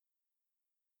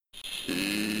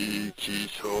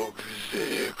Hello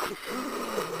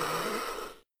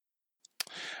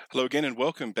again and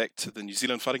welcome back to the New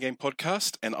Zealand Fighting Game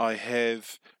Podcast, and I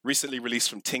have recently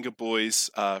released from Tenga Boys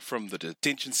from the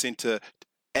detention centre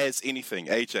As Anything.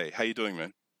 AJ, how you doing,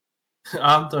 man?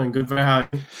 I'm doing good, bro. How are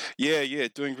you? Yeah,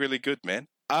 doing really good, man.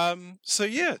 So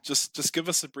yeah, just give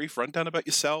us a brief rundown about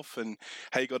yourself and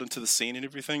how you got into the scene and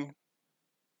everything.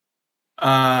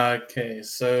 Okay,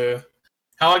 so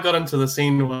how I got into the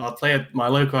scene, well, I play at my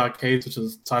local arcade, which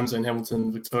is Time Zone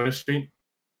Hamilton, Victoria Street,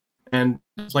 and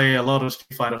play a lot of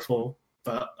Street Fighter 4,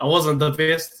 but I wasn't the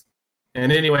best.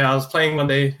 And anyway, I was playing one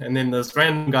day, and then this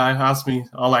random guy asked me,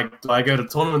 do I go to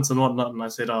tournaments and whatnot? And I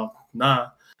said, nah,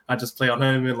 I just play on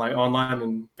home and like online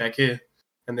and back here.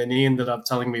 And then he ended up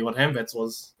telling me what Hambats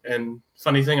was. And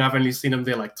funny thing, I've only seen him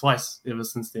there like twice ever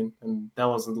since then. And that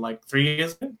wasn't like 3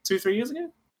 years ago, 3 years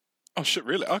ago. Oh shit,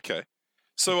 really? Okay.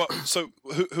 So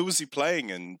who was he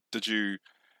playing, and did you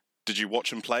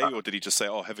watch him play, or did he just say,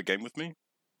 "Oh, have a game with me"?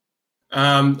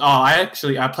 I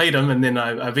played him and then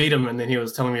I beat him, and then he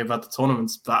was telling me about the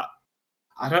tournaments, but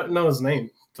I don't know his name.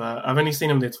 But I've only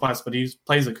seen him there twice. But he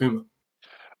plays Akuma.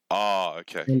 Oh,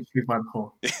 okay.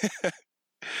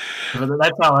 But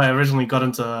that's how I originally got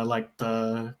into like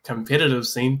the competitive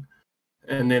scene,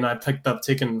 and then I picked up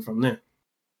Tekken from there.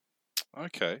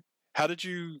 Okay. How did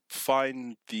you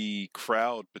find the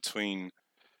crowd between,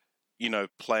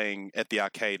 playing at the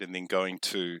arcade and then going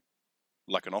to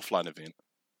like an offline event?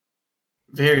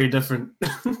 Very different.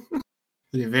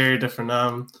 Yeah, very different.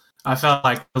 I felt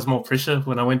like there was more pressure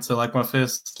when I went to like my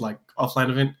first like offline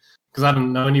event because I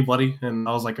didn't know anybody and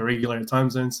I was like a regular at Time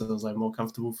Zone, so it was like more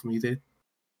comfortable for me there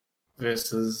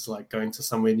versus like going to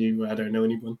somewhere new where I don't know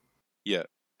anyone. Yeah.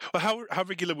 Well, how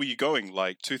regular were you going?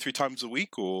 Like 2-3 times a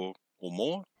week or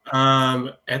more?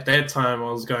 At that time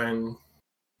I was going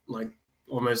like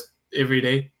almost every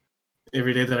day.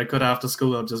 Every day that I could after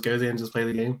school, I'd just go there and just play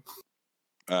the game.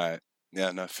 All right. Yeah,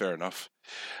 no, fair enough.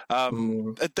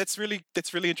 That's really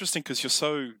interesting because you're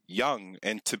so young,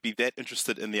 and to be that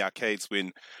interested in the arcades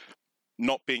when,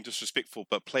 not being disrespectful,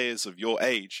 but players of your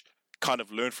age kind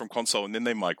of learn from console and then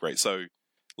they migrate. So,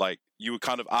 like, you were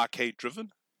kind of arcade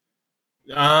driven?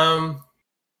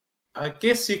 I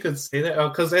guess you could say that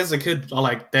because as a kid,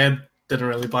 Dad didn't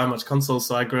really buy much consoles,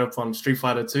 so I grew up on Street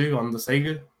Fighter 2 on the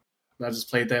Sega. And I just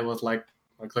played that with like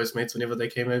my close mates whenever they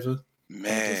came over.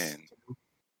 Man.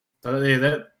 But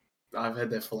yeah, I've had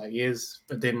that for like years.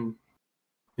 But then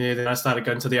I started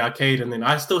going to the arcade, and then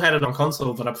I still had it on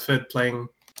console, but I preferred playing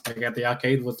like at the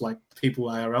arcade with like people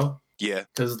IRL. Yeah.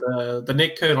 Because the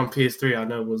netcode on PS3 I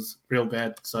know was real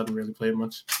bad, so I didn't really play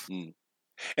much. Mm.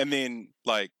 And then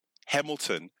like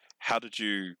Hamilton, how did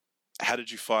you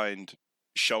find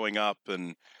showing up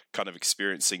and kind of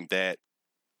experiencing that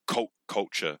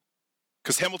culture?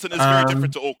 Because Hamilton is very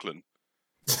different to Auckland.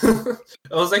 It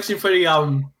was actually pretty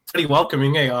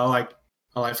welcoming.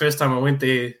 First time I went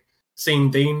there,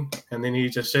 seeing Dean, and then he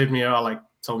just showed me,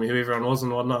 told me who everyone was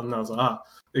and whatnot, and I was like,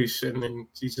 shit. And then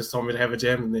he just told me to have a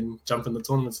jam and then jump in the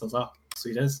tournament. So I was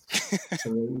sweet as.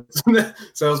 So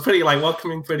it was pretty like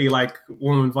welcoming, pretty like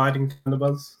warm, inviting kind of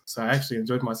buzz. So I actually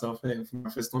enjoyed myself for my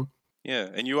first one. Yeah,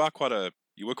 and you were quite a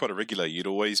regular. You'd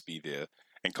always be there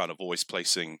and kind of always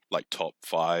placing like top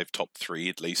 5, top 3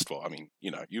 at least. Well, I mean,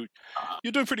 you're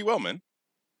doing pretty well, man.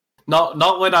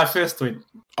 Not when I first went.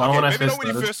 Okay, maybe not when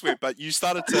you first went, but you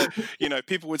started to,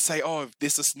 people would say, "Oh,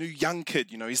 there's this new young kid.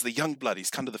 He's the young blood.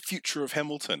 He's kind of the future of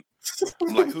Hamilton."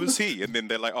 I'm like, "Who is he?" And then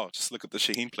they're like, "Oh, just look at the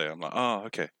Shaheen player." I'm like, "Oh,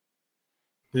 okay."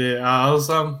 Yeah, I was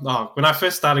when I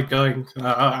first started going,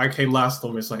 I came last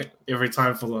almost like every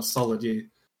time for a solid year,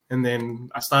 and then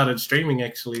I started streaming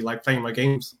actually, like playing my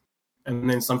games, and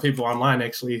then some people online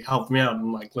actually helped me out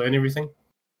and like learn everything.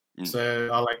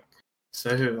 So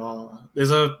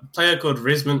there's a player called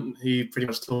Resmond. He pretty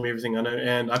much taught me everything I know,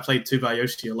 and I played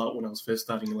Tubayoshi a lot when I was first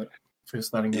starting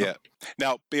Yeah. out.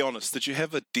 Now, be honest. Did you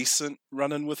have a decent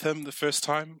run-in with him the first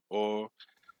time, or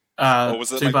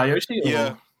was it Tubayoshi?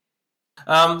 Yeah.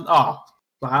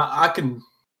 I can.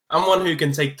 I'm one who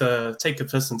can take a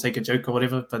piss and take a joke or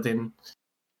whatever, but then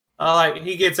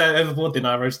he gets overboard, then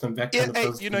I roast him back. Yeah,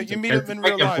 you meet him in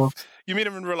real life. You meet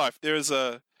him in real life. There is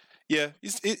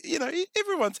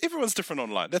everyone's different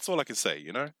online. That's all I can say.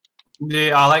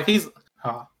 Yeah, he's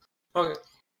okay.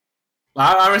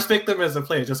 I respect him as a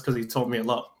player just because he taught me a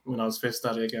lot when I was first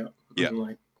starting out. Yeah.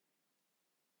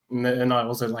 And I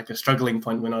was at like a struggling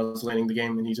point when I was learning the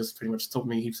game, and he just pretty much taught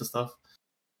me heaps of stuff.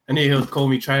 And he would call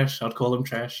me trash. I'd call him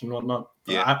trash and whatnot.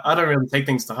 Yeah. I don't really take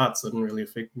things to heart, so it didn't really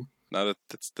affect me. No,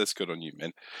 that's good on you,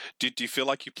 man. Do you feel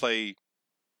like you play?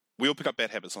 We all pick up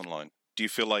bad habits online. Do you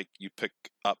feel like you pick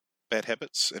up bad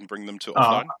habits and bring them to Oh,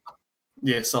 offline?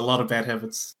 yes, a lot of bad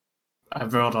habits. I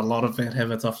brought a lot of bad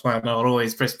habits offline. I would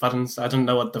always press buttons. I didn't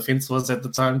know what defense was at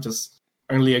the time, just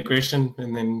only aggression,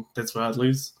 and then that's where I'd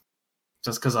lose.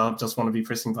 Just because I just want to be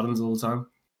pressing buttons all the time.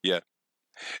 Yeah.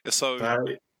 So,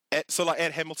 But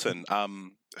at Hamilton,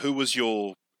 who was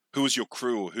your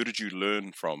crew, or who did you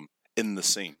learn from in the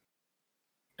scene?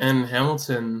 in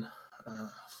Hamilton,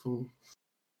 who-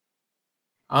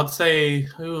 I'd say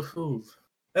who.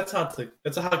 That's hard to.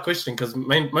 It's a hard question because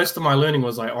most of my learning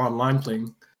was like online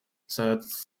playing,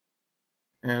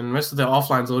 and most of the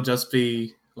offlines will just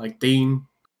be like Dean.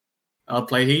 I'll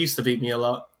play. He used to beat me a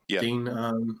lot. Yeah. Dean,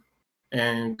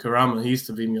 and Kurama. He used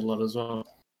to beat me a lot as well.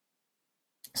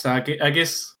 So I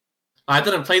guess I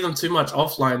didn't play them too much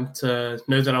offline to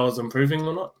know that I was improving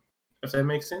or not, if that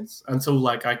makes sense. Until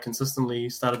like I consistently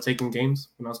started taking games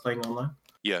when I was playing online.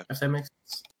 Yeah. If that makes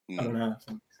sense. I don't know if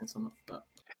that makes sense or not. But...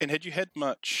 And had you had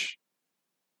much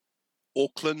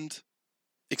Auckland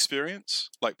experience,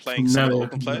 like playing some of the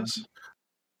Auckland players?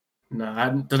 No, I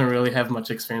didn't really have much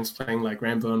experience playing like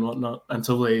Rambo and whatnot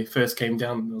until they first came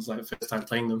down. It was like the first time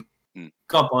playing them.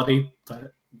 Got bodied,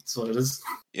 but that's what it is.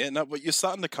 Yeah, no, but you're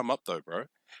starting to come up though, bro.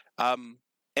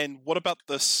 And what about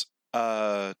this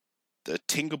the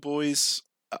Tinga Boys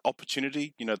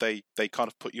opportunity? You know, they kind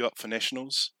of put you up for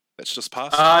nationals. That's just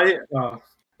passed.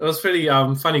 It was pretty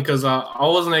funny because I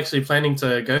wasn't actually planning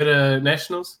to go to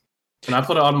nationals, and I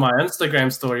put it on my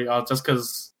Instagram story just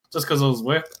because it was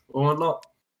work or whatnot,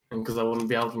 and because I wouldn't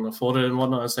be able to afford it and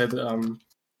whatnot. I said I think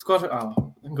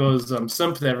it was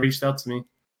Simp that reached out to me,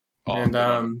 and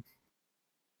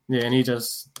yeah, and he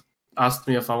just asked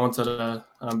me if I wanted to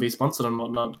be sponsored and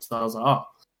whatnot. So I was like, oh,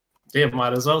 yeah,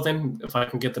 might as well then if I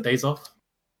can get the days off.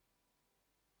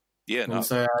 Yeah, no. And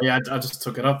so I just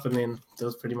took it up, and then that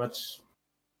was pretty much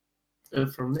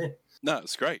it from there. No,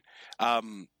 it's great.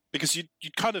 Because you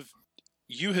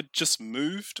had just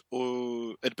moved,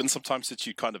 or it had been some time since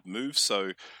you kind of moved,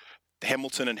 so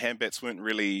Hamilton and Handbats weren't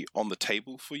really on the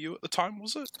table for you at the time,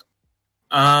 was it?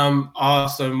 So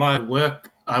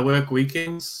I work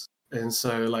weekends, and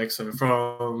so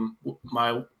from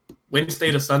my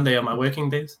Wednesday to Sunday are my working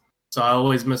days. So I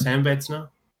always miss Handbats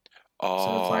now. Oh,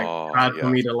 so it's like hard for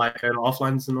me to like go to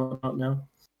offlines and whatnot now.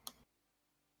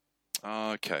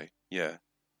 Okay, yeah.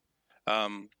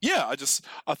 Yeah,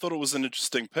 I thought it was an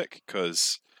interesting pick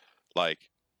because, like,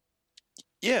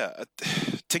 yeah,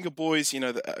 Tinker Boys, you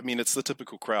know, I mean, it's the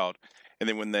typical crowd, and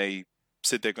then when they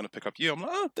said they're going to pick up you, I'm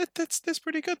like, oh, that's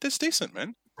pretty good, that's decent,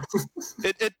 man.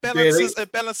 It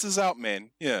balances out, man.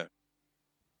 Yeah.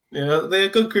 Yeah, they're a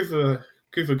good group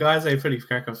of guys. They're pretty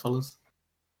cracker fellas.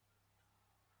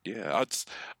 Yeah,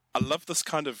 I love this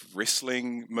kind of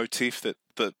wrestling motif that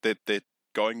they're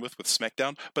going with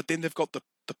SmackDown, but then they've got the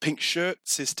pink shirt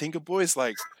says Tinker Boys,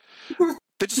 like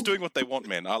they're just doing what they want,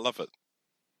 man. I love it.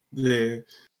 Yeah,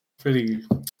 pretty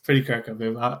cracker,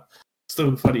 man.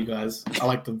 Still funny guys. I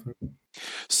like them.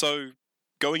 So,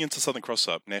 going into Southern Cross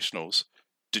Up Nationals,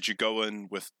 did you go in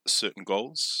with certain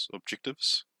goals,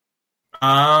 objectives?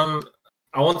 I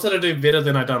wanted to do better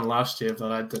than I done last year,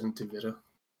 but I didn't do better.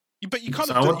 But you kind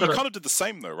of did the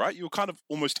same though, right? You were kind of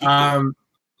almost equal.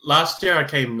 Last year I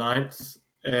came 9th,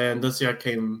 and this year I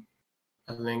came,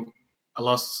 I think I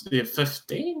lost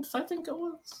 15th, I think it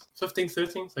was. 15th,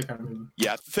 13th, I can't remember.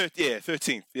 Yeah,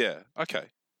 13th, yeah. Okay.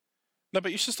 No,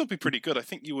 but you should still be pretty good. I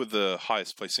think you were the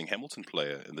highest placing Hamilton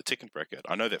player in the Tekken bracket.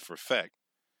 I know that for a fact.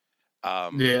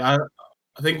 Yeah,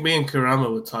 I think me and Kurama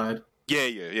were tied.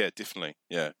 Yeah, definitely.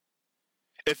 Yeah.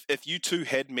 If you two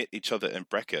had met each other in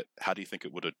bracket, how do you think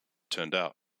it would have turned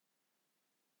out?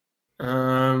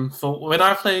 For when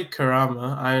I play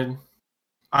Kurama,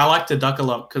 I like to duck a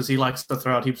lot because he likes to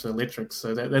throw out heaps of electrics,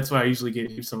 so that's why I usually get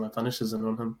heaps of my punishes in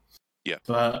on him. Yeah.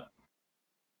 But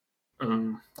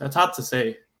it's hard to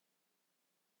say.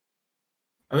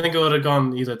 I think it would have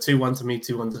gone either 2-1 to me,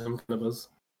 2-1 to him, kind of was.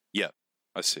 Yeah,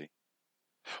 I see.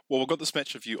 Well, we've got this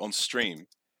match of you on stream,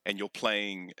 and you're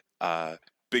playing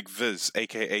Big Viz,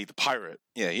 aka the pirate.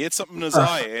 Yeah, he had something in his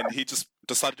eye, and he just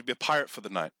decided to be a pirate for the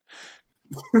night.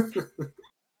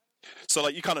 So,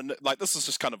 like, you kind of like this is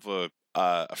just kind of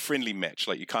a friendly match.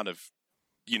 Like, you kind of,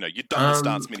 you know, you've done this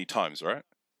dance many times, right?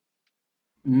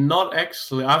 Not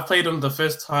actually. I played him the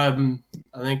first time.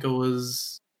 I think 2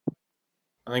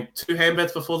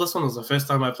 handbats before this one was the first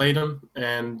time I played him,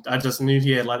 and I just knew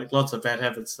he had like lots of bad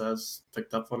habits, so I just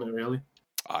picked up on it really.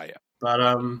 Ah, yeah. But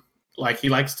like he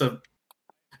likes to.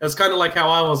 It's kind of like how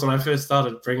I was when I first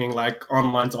started, bringing like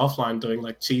online to offline, doing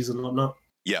like cheese and whatnot.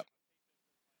 Yeah.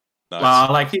 Nice.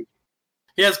 Like he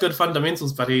has good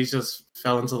fundamentals, but he just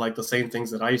fell into like the same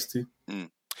things that I used to.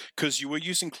 Because you were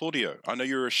using Claudio. I know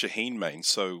you're a Shaheen main,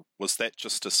 so was that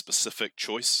just a specific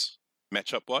choice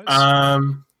matchup-wise?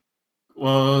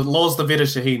 Well, Law's the better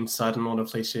Shaheen, so I didn't want to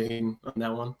play Shaheen on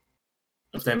that one,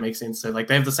 if that makes sense. So, like,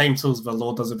 they have the same tools, but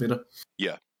Law does it better.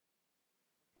 Yeah.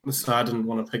 So I didn't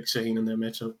want to pick Shaheen in that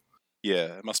matchup.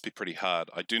 Yeah, it must be pretty hard.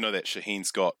 I do know that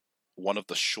Shaheen's got one of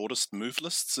the shortest move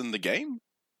lists in the game.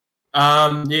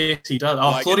 Yes, he does.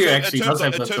 Oh, like, Claudio actually does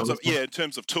have the tools. Yeah, in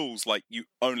terms of tools, like, you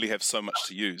only have so much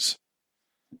to use.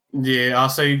 Yeah, I'll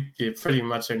say you pretty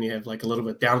much only have, like, a little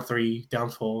bit down 3, down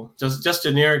 4. Just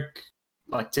generic,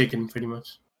 like, Tekken, pretty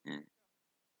much.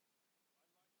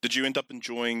 Did you end up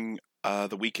enjoying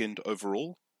the weekend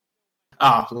overall?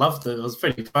 Loved it. It was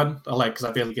pretty fun. I like, because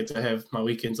I barely get to have my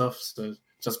weekends off, so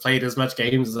just played as much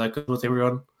games as I could with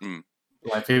everyone.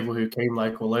 Like, people who came,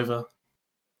 like, all over.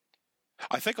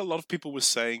 I think a lot of people were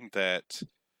saying that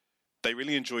they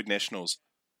really enjoyed Nationals.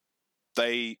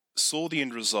 They saw the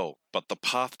end result, but the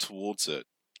path towards it,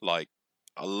 like,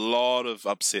 a lot of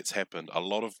upsets happened. A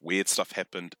lot of weird stuff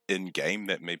happened in game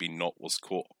that maybe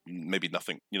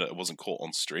nothing, it wasn't caught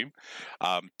on stream.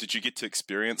 Did you get to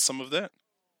experience some of that?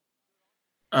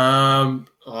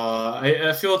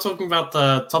 If you're talking about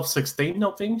the top 16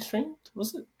 not being streamed,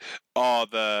 was it? Oh,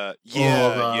 that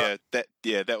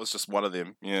was just one of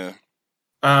them. Yeah.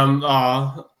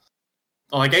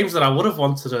 Like games that I would have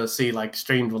wanted to see like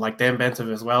streamed were like Dan Banter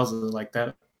vs. Wowser, like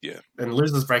that. Yeah. And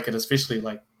Losers Bracket especially,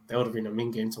 like that would have been a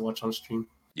mean game to watch on stream.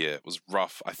 Yeah, it was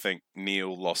rough. I think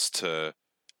Neil lost to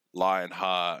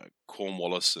Lionheart,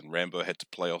 Cornwallis, and Rambo had to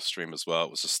play off stream as well.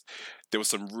 It was just there were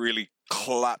some really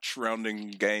clutch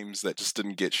rounding games that just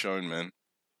didn't get shown, man.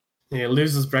 Yeah,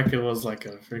 Losers Bracket was like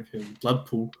a freaking blood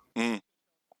pool.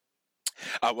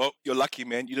 Well, you're lucky,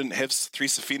 man. You didn't have 3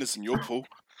 Safinas in your pool.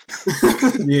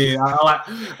 Yeah,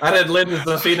 I didn't learn the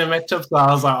Safina matchup, so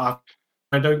I was like,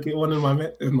 I don't get one in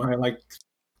my like,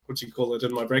 what you call it,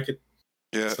 in my bracket.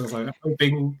 Yeah. So I was like,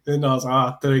 hoping, and I was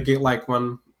like, did I get like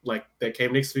one like that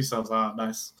came next to me? So I was like,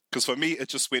 nice. Because for me, it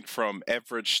just went from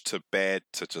average to bad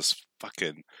to just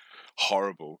fucking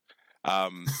horrible.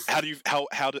 How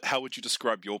would you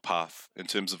describe your path in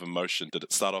terms of emotion? Did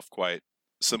it start off quite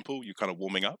simple? You kind of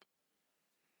warming up?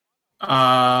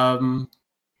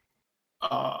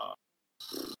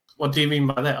 What do you mean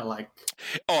by that? Like,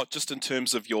 just in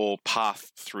terms of your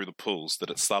path through the pools,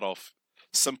 did it start off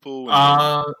simple?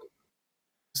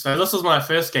 So this was my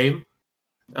first game.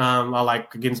 I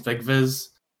like against Big Viz,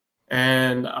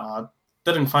 and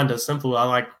didn't find it simple.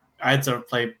 I had to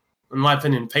play, in my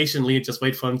opinion, patiently, just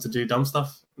wait for him to do dumb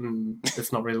stuff.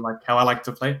 It's not really like how I like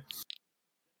to play.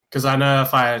 Because I know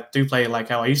if I do play like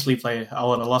how I usually play, I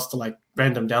would have lost to like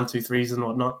random down 2-3s and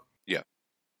whatnot. Yeah.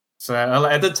 So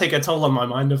I did take a toll on my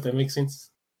mind, if that makes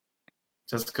sense.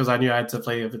 Just because I knew I had to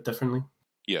play a bit differently.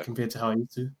 Yeah. Compared to how I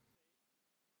used to.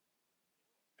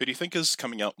 Who do you think is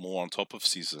coming out more on top of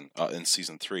in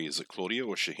season 3? Is it Claudio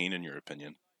or Shaheen, in your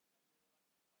opinion?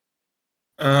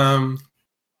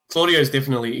 Claudio is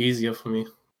definitely easier for me.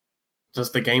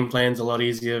 Just the game plan's a lot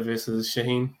easier versus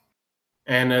Shaheen.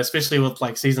 And especially with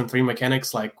like season 3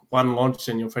 mechanics, like one launch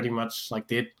and you're pretty much like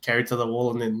dead, carried to the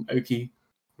wall, and then Oki,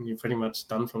 and you're pretty much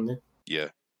done from there. Yeah.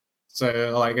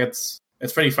 So like it's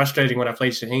pretty frustrating when I play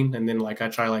Shaheen and then like I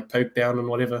try like poke down and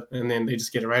whatever, and then they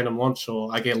just get a random launch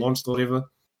or I get launched or whatever,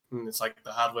 and it's like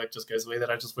the hard work just goes away that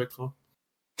I just worked for.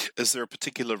 Is there a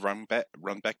particular run back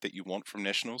that you want from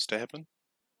Nationals to happen?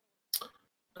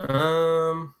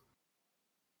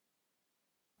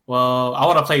 Well, I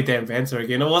want to play Dan Banter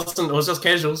again. It was just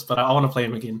casuals, but I want to play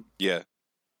him again. Yeah.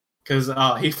 Because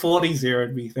he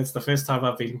 40-0'd me. That's the first time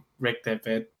I've been wrecked that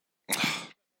bad.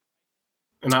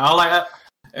 And I like it.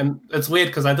 And it's weird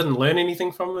because I didn't learn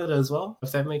anything from it as well,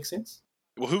 if that makes sense.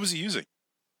 Well, who was he using?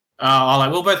 We're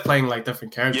both playing like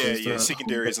different characters. Yeah,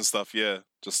 secondaries and stuff, yeah.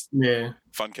 Just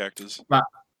fun characters. But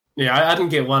yeah, I didn't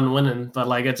get one winning, but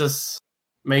like it just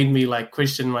made me like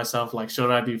question myself, like,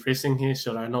 should I be pressing here?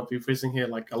 Should I not be pressing here?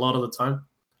 Like a lot of the time.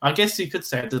 I guess you could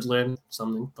say I did learn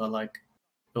something, but like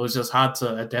it was just hard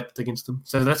to adapt against him.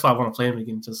 So that's why I want to play him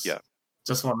again.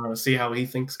 Just want to see how he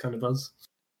thinks, kind of buzz.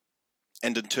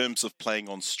 And in terms of playing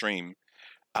on stream,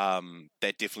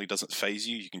 that definitely doesn't phase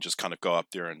you. You can just kind of go up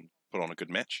there and put on a good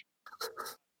match.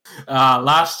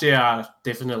 Last year, I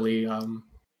definitely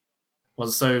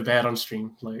was so bad on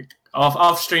stream. Like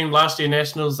off stream last year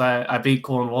Nationals, I beat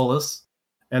Cornwallis,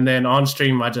 and then on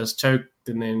stream I just choked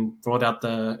and then brought out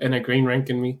the inner green rank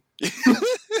in me.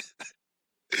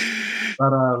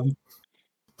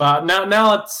 But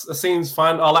now it seems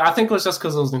fine. I think it was just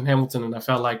because I was in Hamilton and I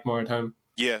felt like more at home.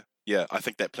 Yeah, I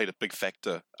think that played a big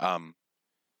factor.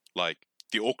 Like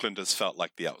the Aucklanders felt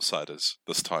like the outsiders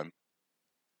this time.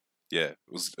 Yeah,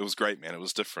 it was great, man. It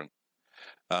was different.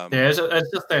 Yeah, it's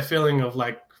just that feeling of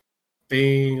like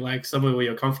being like somewhere where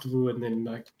you're comfortable, and then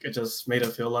like it just made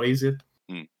it feel a lot easier.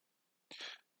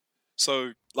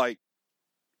 So, like,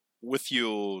 with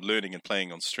your learning and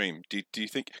playing on stream, do you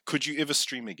think could you ever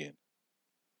stream again?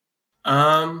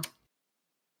 I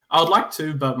would like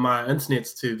to, but my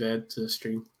internet's too bad to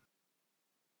stream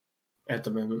at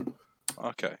the moment.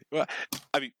 Okay. Well,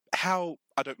 I mean, how?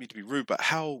 I don't mean to be rude, but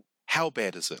how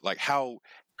bad is it? Like, how?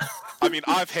 I mean,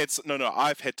 I've had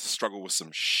to struggle with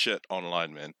some shit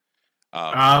online, man.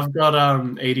 I've got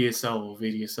ADSL or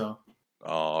VDSL.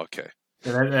 Oh, okay.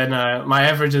 And my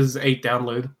average is 8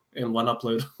 download and 1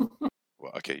 upload.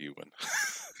 Well, okay, you win.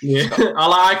 Yeah,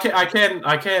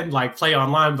 I can like play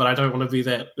online, but I don't want to be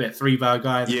that 3-bar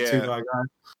guy, and 2-bar guy.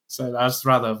 So I just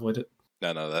rather avoid it.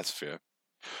 No, that's fair.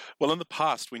 Well, in the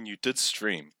past, when you did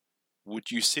stream, would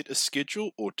you set a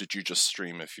schedule, or did you just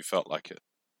stream if you felt like it?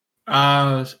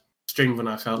 Stream when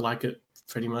I felt like it,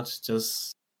 pretty much.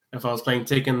 Just if I was playing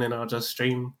Tekken, then I'll just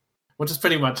stream, which is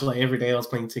pretty much like every day I was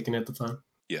playing Tekken at the time.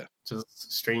 Yeah,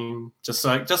 just stream, just so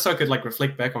I could like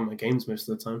reflect back on my games most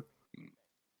of the time.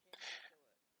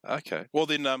 Okay. Well,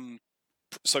 then,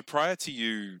 so prior to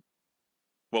you,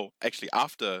 well, actually,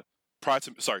 prior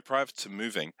to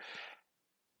moving.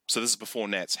 So this is before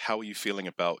Nats. How are you feeling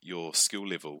about your skill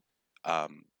level to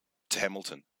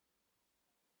Hamilton?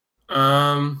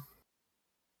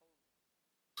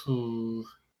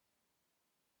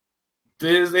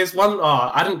 There's one.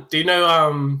 Oh, I don't. Do you know?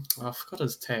 I forgot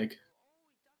his tag.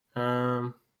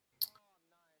 Do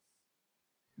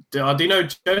you know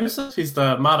Joseph? He's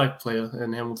the Marduk player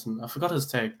in Hamilton. I forgot his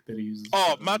tag that he uses.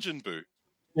 Oh, Majin Buu.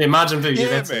 Yeah, Majin Buu. Yeah,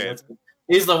 that's man. it.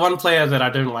 He's the one player that I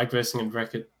don't like versing in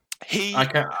bracket. I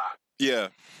can't. Yeah.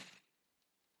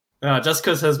 Just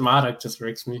because his Marduk just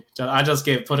wrecks me. I just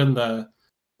get put in the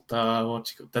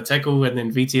tackle and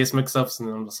then VTS mix-ups, and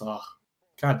I'm just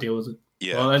can't deal with it.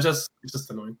 Yeah. Well, it's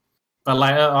just annoying. But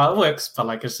like it works, but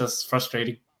like it's just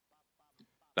frustrating.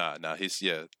 Nah, he's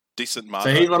decent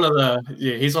Marduk. So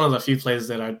he's one of the few players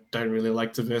that I don't really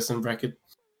like to verse in bracket.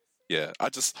 Yeah,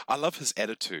 I love his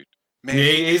attitude. Man, yeah,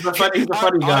 he's a funny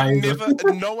guy.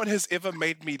 No one has ever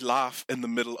made me laugh in the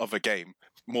middle of a game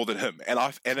more than him, and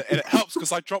it helps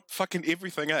because I drop fucking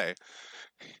everything, eh?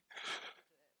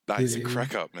 Nah, he's a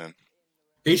crack up, man.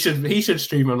 He should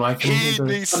stream in my opinion. He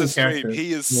needs to stream.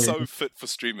 He is so fit for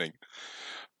streaming.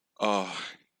 Oh,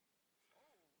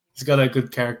 he's got a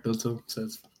good character too, so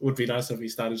it would be nice if he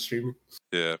started streaming.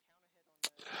 Yeah.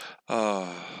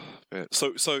 Man.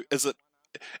 So is it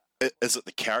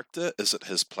the character? Is it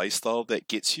his playstyle that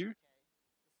gets you?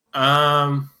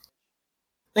 I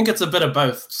think it's a bit of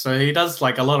both. So he does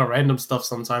like a lot of random stuff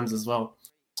sometimes as well.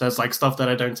 So it's like stuff that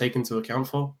I don't take into account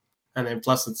for. And then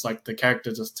plus it's like the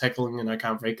character just tackling and I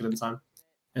can't break it in time.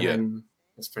 And then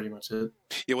that's pretty much it.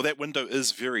 Yeah, well that window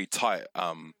is very tight.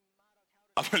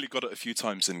 I've only got it a few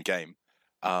times in game.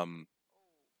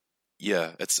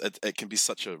 Yeah, it can be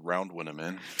such a round winner,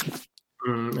 man.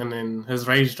 And then his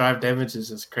rage drive damage is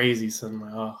just crazy, so I'm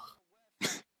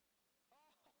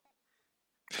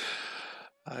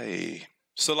like,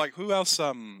 So like who else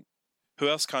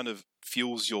kind of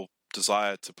fuels your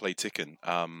desire to play Tekken?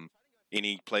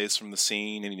 Any players from the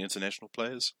scene, any international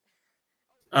players?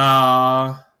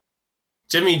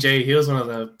 Jimmy J, he was one of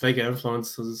the bigger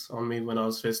influences on me when I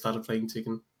was first started playing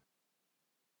Tekken.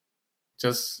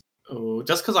 Just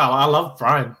because I love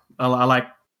Brian. I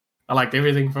liked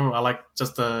everything from him. I like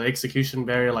just the execution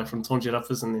barrier, like from Taunted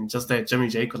Uppers, and then just that Jimmy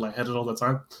J could like hit it all the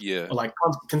time. Yeah. Or like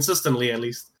consistently at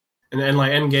least. And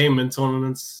like end game in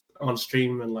tournaments on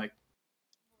stream and like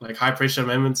high pressure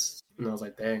moments. And I was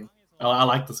like, dang, I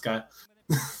like this guy.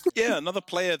 Yeah, another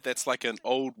player that's like an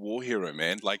old war hero,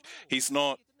 man. Like he's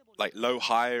not like low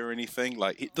high or anything.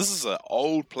 Like this is an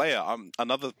old player. I'm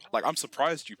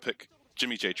surprised you pick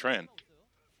Jimmy J Tran.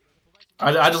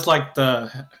 I just like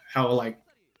how like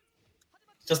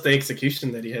just the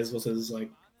execution that he has with his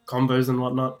like combos and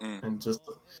whatnot, and just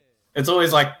it's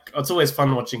always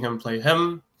fun watching him play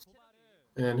him.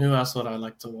 And who else would I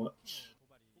like to watch?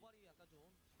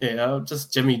 Yeah,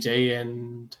 just Jimmy J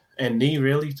and Nee,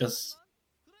 really. Just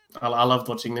I loved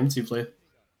watching them two play.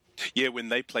 Yeah, when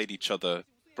they played each other,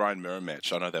 Brian Mirror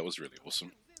match, I know that was really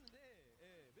awesome.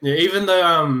 Yeah, even though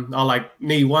I like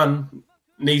Nee won,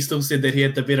 Nee still said that he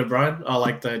had the better Brian. I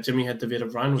like that Jimmy had the better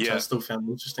Brian, which I still found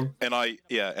interesting. And I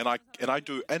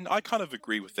kind of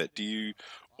agree with that. Do you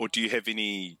have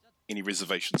any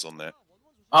reservations on that?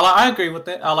 I agree with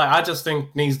that. I just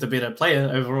think Nee's the better player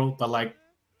overall, but like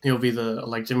he'll be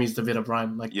Jimmy's the better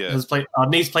Brian. Like his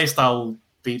Nee's play style will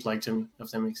beat like Jimmy,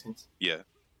 if that makes sense. Yeah.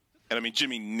 And I mean,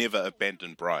 Jimmy never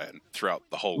abandoned Brian throughout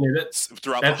the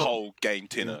whole game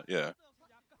tenor. Yeah.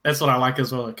 That's what I like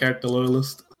as well, a character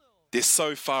loyalist. There's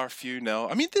so far few now.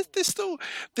 I mean, there's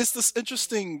this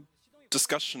interesting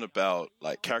discussion about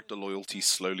like character loyalty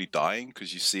slowly dying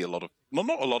because you see a lot of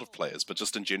not a lot of players, but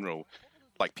just in general,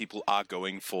 like people are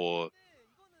going for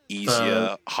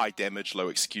easier, high damage, low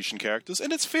execution characters,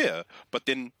 and it's fair. But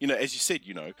then, as you said,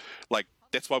 like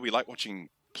that's why we like watching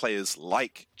players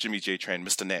like Jimmy J Tran,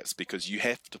 Mr. Naps, because you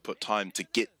have to put time to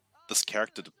get this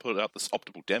character to put out this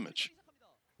optimal damage.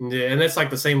 Yeah, and it's like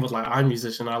the same with like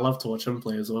iMusician. I love to watch him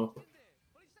play as well.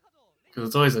 Because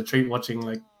it's always a treat watching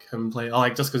like him play. I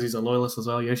like just because he's a loyalist as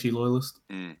well, Yoshi loyalist.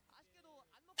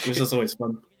 It's just always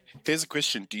fun. Here's a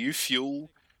question: do you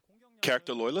fuel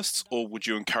character loyalists, or would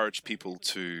you encourage people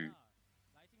to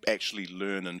actually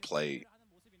learn and play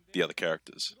the other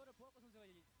characters?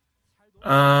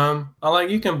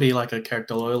 You can be like a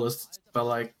character loyalist, but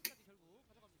like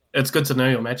it's good to know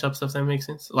your matchups if that makes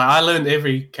sense. Like I learned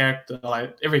every character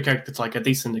to like a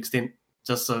decent extent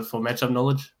just for matchup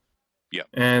knowledge. Yeah,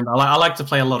 and I like to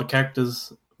play a lot of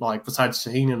characters like besides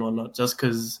Shaheen and whatnot, just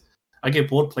because I get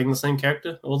bored playing the same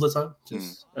character all the time.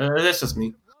 That's just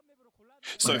me.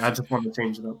 So I just want to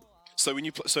change it up. So when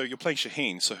you're playing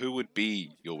Shaheen, so who would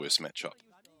be your worst matchup?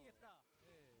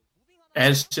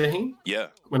 As Shaheen? Yeah.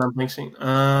 When I'm playing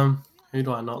Shaheen, who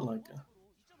do I not like?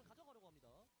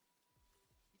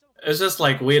 It's just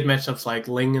like weird matchups like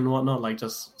Ling and whatnot, like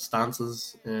just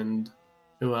stances. And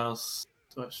who else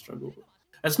do I struggle with?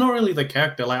 It's not really the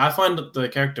character. Like I find the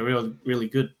character really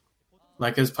good.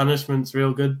 Like his punishment's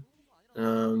real good.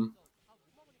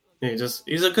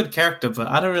 He's a good character, but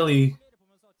I don't really.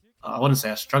 I wouldn't say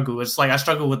I struggle. It's like I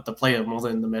struggle with the player more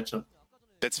than the matchup.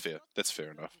 That's fair. That's fair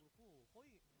enough.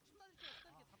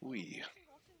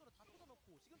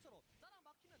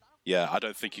 Yeah, I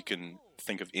don't think you can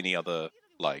think of any other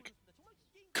like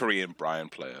Korean Brian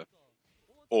player,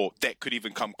 or that could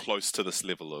even come close to this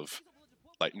level of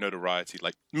like notoriety.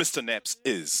 Like Mr. Naps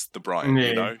is the Brian,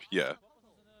 Yeah.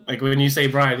 Like when you say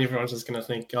Brian, everyone's just gonna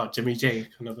think, oh, Jimmy J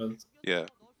kind of a. Yeah,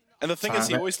 and the thing is,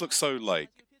 he always looks so like.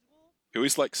 He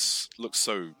always looks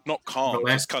so not calm,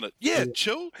 just kind of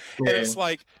chill. Yeah. And it's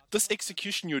like this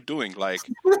execution you're doing. Like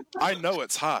I know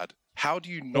it's hard. How do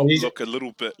you not look a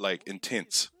little bit like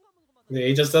intense? Yeah,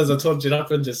 he just does a torch it up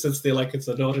and just sits there like it's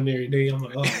an ordinary day. I'm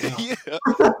like, oh wow.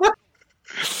 Yeah.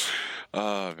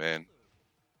 Oh man.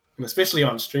 And especially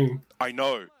on stream. I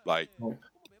know, like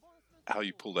how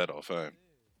you pull that off,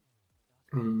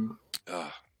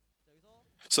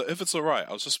 So if it's all right,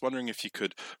 I was just wondering if you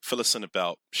could fill us in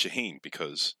about Shaheen,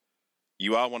 because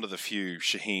you are one of the few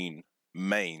Shaheen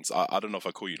mains. I don't know if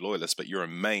I call you loyalist, but you're a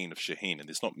main of Shaheen, and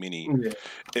there's not many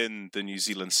in the New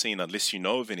Zealand scene, unless you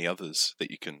know of any others that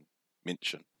you can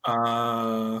mention.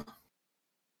 I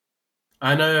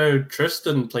know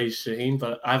Tristan plays Shaheen,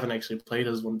 but I haven't actually played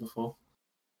as one before.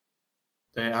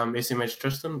 The SMH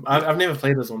Tristan. I've never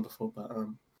played as one before, but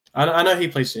I know he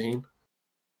plays Shaheen.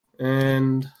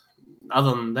 And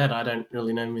other than that, I don't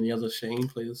really know many other Shaheen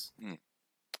players.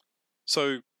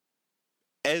 So,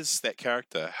 as that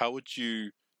character, how would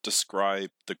you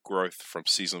describe the growth from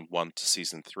Season 1 to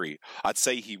Season 3? I'd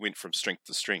say he went from strength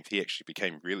to strength. He actually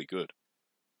became really good.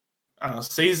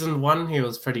 Season 1, he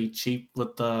was pretty cheap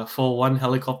with the 4-1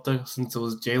 helicopter since it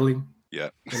was jailing. Yeah.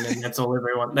 And then that's all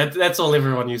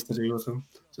everyone used to do with him.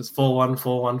 Just 4-1,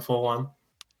 4-1, 4-1.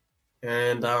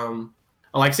 And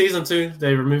like Season 2,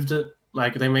 they removed it.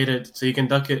 Like they made it so you can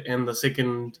duck it, and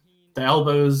the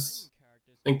elbows,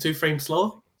 I think 2 frames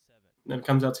slower. Then it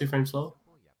comes out 2 frames slower.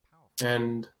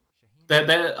 And that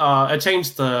it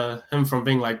changed him from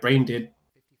being like brain dead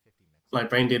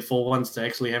 4-1s to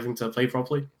actually having to play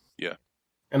properly. Yeah.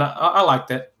 And I like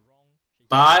that.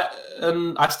 But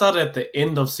I started at the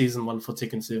end of Season 1 for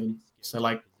Tekken 7. So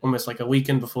like almost like a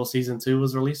weekend before Season 2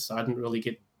 was released. So I didn't really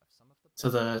get to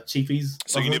the cheapies.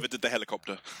 So you never did the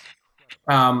helicopter?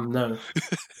 No.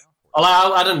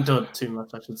 I didn't do it too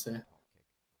much, I should say.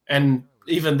 And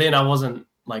even then, I wasn't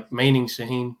like maining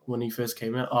Shaheen when he first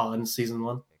came out. In Season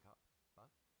 1.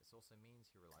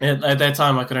 And at that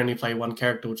time, I could only play one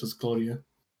character, which was Claudio.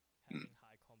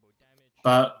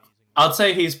 But I'd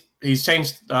say he's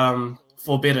changed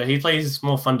for better. He plays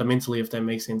more fundamentally, if that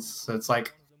makes sense. So it's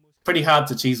like pretty hard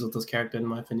to cheese with this character, in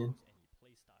my opinion.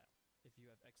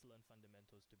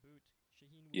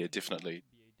 Yeah, definitely.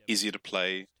 Easier to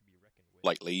play.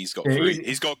 Like Lee, he's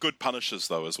got good punishes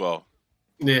though as well.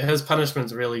 Yeah, his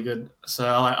punishment's really good. So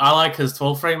I like his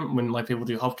 12 frame when like people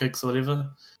do hop kicks or whatever.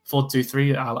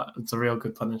 4-2-3, it's a real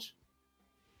good punish.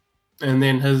 And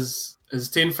then his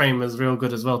 10 frame is real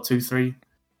good as well, 2-3.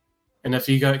 And if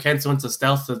you go cancel into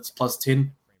stealth, it's plus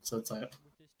 10. So it's like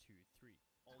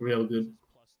real good.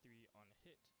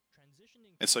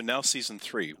 And so now season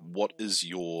 3, what's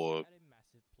your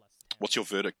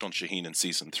verdict on Shaheen in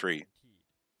season 3?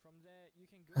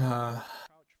 I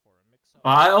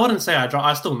wouldn't say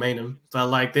I still main him, but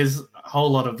like there's a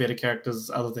whole lot of better characters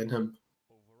other than him,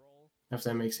 if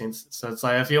that makes sense. So it's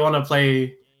like if you want to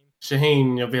play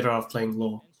Shaheen, you're better off playing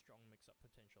Law.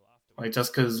 Like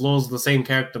just because Law's the same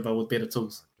character but with better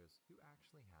tools.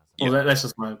 Well, that's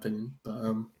just my opinion.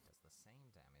 But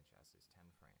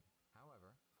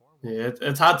yeah,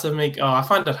 it's hard to make. I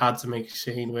find it hard to make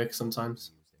Shaheen work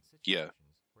sometimes. Yeah.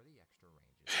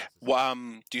 Well,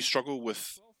 do you struggle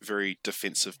with very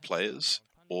defensive players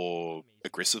or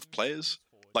aggressive players?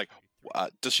 Like,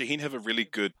 does Shaheen have a really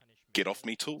good get off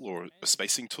me tool or a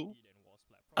spacing tool?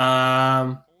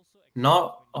 Not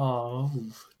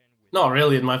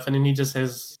really in my opinion. He just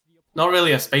has not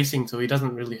really a spacing tool. He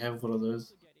doesn't really have one of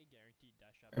those.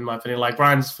 In my opinion, like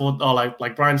Brian's 4, or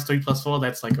like Brian's 3+4,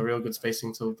 that's like a real good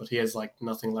spacing tool, but he has like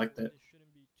nothing like that.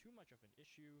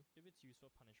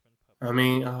 I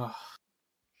mean,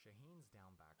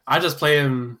 I just play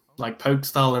him like poke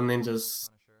style and then just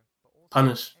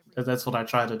punish. That's what I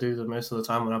try to do the most of the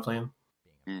time when I play him.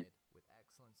 Mm.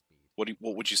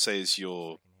 What would you say is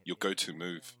your go-to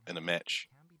move in a match?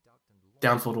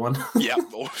 Down forward 1. Yeah.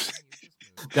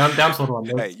 down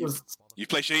forward 1. Hey, you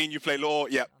play Shaheen, you play Law.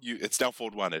 Yeah, it's down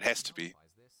forward 1. It has to be.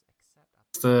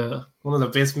 It's one of the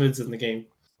best moves in the game.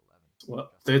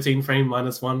 What, 13 frame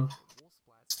 -1?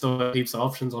 Still heaps of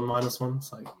options on -1.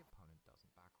 It's like.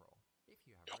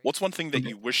 What's one thing that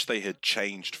you wish they had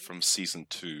changed from season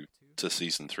 2 to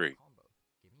season 3?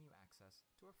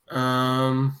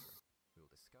 I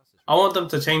want them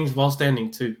to change while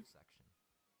standing too.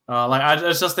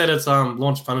 It's just that it's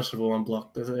launch punishable on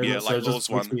block. Yeah, so like Law's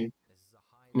one.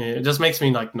 It just makes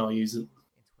me like not use it.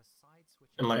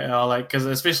 And because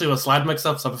especially with slide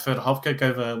mix-ups, I prefer to hop kick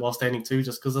over while standing too,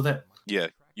 just because of that. Yeah,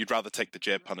 you'd rather take the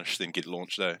jab punish than get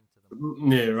launched, though.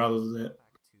 Yeah, rather than that.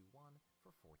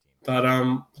 But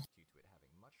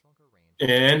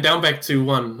and down back to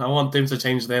 1. I want them to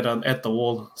change that at the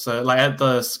wall. So like at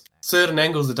the certain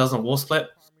angles, it doesn't wall split,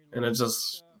 and it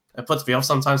puts me off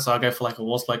sometimes. So I go for like a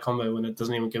wall split combo when it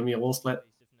doesn't even give me a wall split.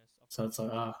 So it's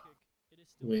like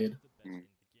weird.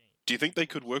 Do you think they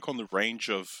could work on the range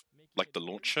of like the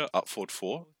launcher up forward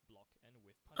 4?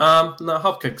 No,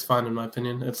 hop kick's fine in my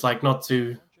opinion. It's like not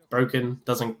too broken.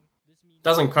 Doesn't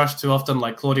crush too often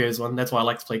like Claudio's one. That's why I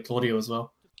like to play Claudio as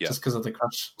well. Yeah. Just because of the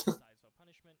crush.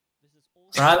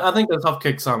 So I think the hop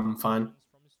kick's fine.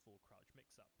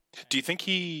 Do you think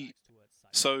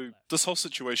so this whole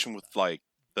situation with like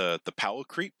the power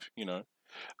creep,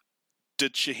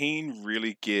 did Shaheen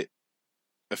really get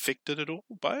affected at all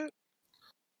by it?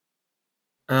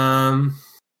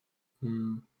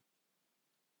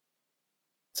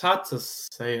 It's hard to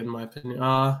say in my opinion.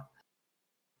 I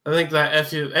think that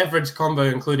if your average combo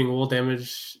including wall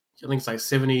damage, I think it's like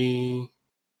 70,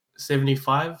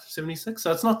 75, 76.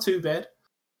 So it's not too bad.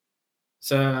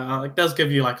 So it does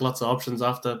give you like lots of options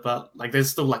after, but like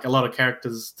there's still like a lot of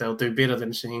characters that'll do better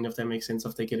than Shaheen if that makes sense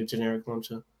if they get a generic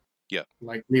launcher. Yeah.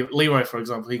 Like Leroy, for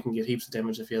example, he can get heaps of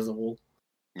damage if he has a wall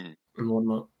and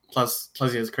whatnot. Plus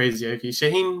he has crazy Oki.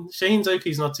 Shaheen's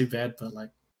Oki's not too bad, but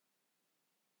like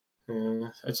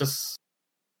it's just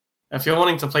if you're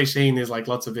wanting to play Shaheen, there's like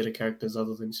lots of better characters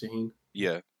other than Shaheen.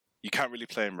 Yeah. You can't really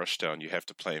play him rushdown. You have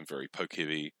to play him very poke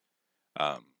heavy,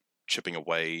 chipping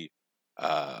away.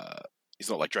 He's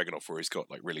not like Dragunov where he's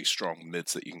got like really strong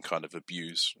mids that you can kind of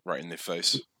abuse right in their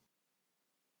face.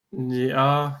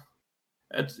 Yeah.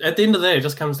 At the end of the day, it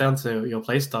just comes down to your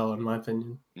playstyle, in my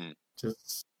opinion.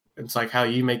 Just it's like how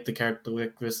you make the character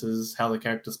work versus how the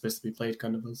character's supposed to be played,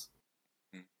 kind of is.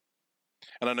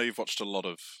 And I know you've watched a lot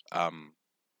of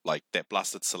like that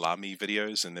Blasted Salami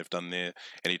videos, and they've done there,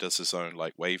 and he does his own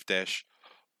like Wave Dash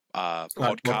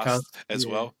podcast as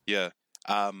well. Yeah.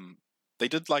 They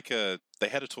did they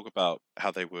had to talk about how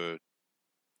they were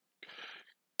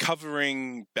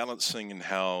covering balancing and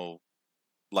how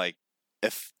like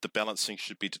if the balancing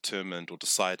should be determined or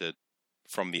decided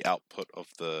from the output of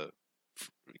the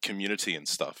community and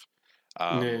stuff.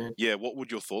 What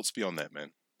would your thoughts be on that,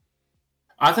 man?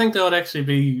 I think that would actually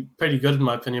be pretty good in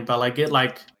my opinion, but like get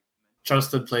like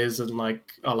trusted players and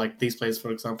like these players, for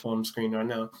example, on screen right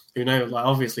now, who know like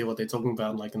obviously what they're talking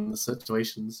about, like in the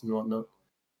situations and whatnot.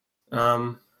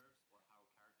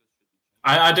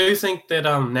 I do think that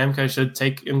Namco should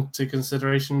take into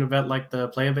consideration about like the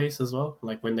player base as well,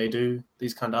 like when they do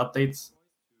these kind of updates.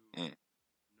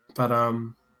 But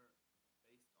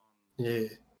yeah,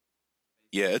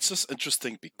 Yeah, it's just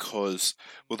interesting because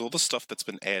with all the stuff that's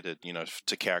been added,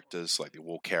 to characters like their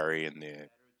wall carry and their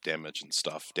damage and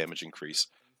stuff, damage increase,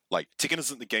 like Tekken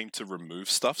isn't the game to remove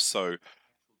stuff, so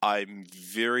I'm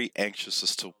very anxious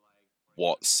as to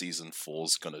what Season 4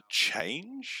 is going to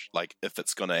change, like if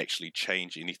it's going to actually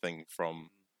change anything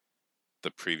from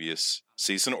the previous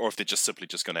season, or if they're just simply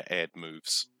just going to add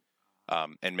moves,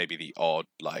 and maybe the odd,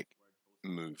 like,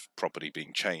 move property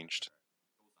being changed.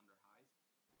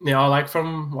 Yeah, like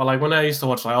when I used to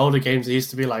watch like older games, it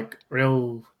used to be like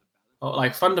real,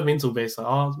 like fundamental based.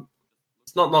 Like,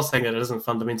 it's not saying that it isn't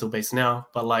fundamental based now,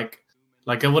 but like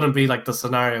it wouldn't be like the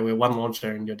scenario where one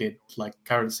launcher and you're dead, like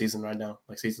current season right now,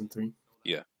 like season 3.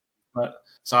 Yeah. But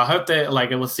so I hope that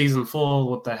like it was season 4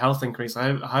 with the health increase.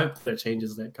 I hope that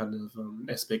changes that kind of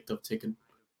aspect of Tekken.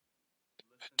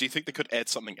 Do you think they could add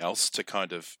something else to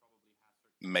kind of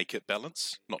make it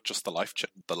balance, not just the life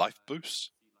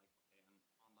boost?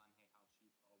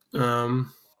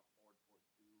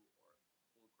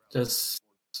 Just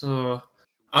so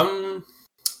I'm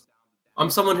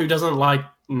someone who doesn't like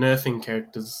nerfing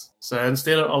characters. So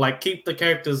instead of like keep the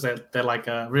characters that they're like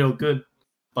real good,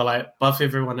 but like buff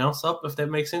everyone else up, if that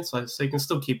makes sense. Like so you can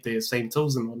still keep the same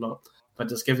tools and whatnot, but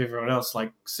just give everyone else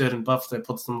like certain buffs that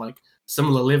puts them like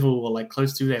similar level or like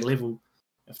close to that level,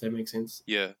 if that makes sense.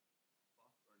 Yeah.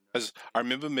 As I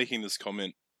remember making this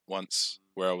comment once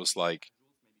where I was like,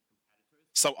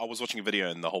 so I was watching a video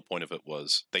and the whole point of it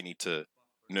was they need to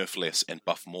nerf less and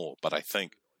buff more, but I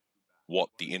think what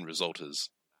the end result is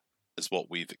what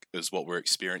we're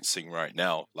experiencing right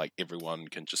now. Like everyone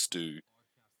can just do,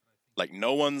 like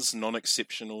no one's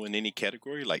non-exceptional in any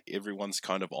category. Like everyone's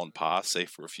kind of on par, save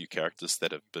for a few characters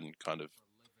that have been kind of,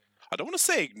 I don't want to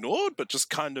say ignored, but just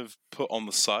kind of put on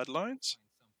the sidelines.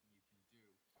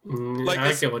 Like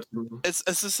I get what you mean. It's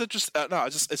this interesting.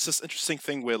 It's this interesting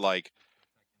thing where like,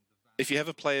 if you have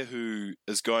a player who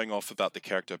is going off about the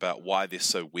character about why they're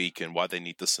so weak and why they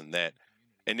need this and that,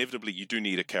 inevitably you do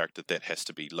need a character that has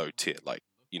to be low tier. Like,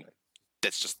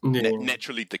 that's just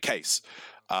naturally the case.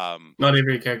 Not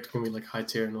every character can be like high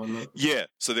tier and whatnot. Yeah.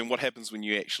 So then what happens when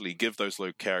you actually give those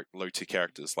low tier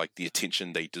characters like the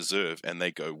attention they deserve and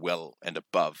they go well and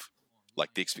above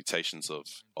like the expectations of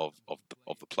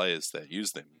the players that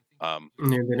use them? And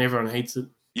then everyone hates it.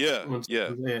 Yeah.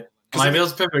 Like there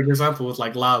was a perfect example with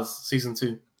like Lars season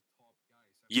 2.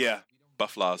 Yeah,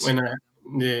 buff Lars. When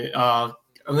I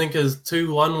think his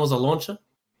 2-1 was a launcher.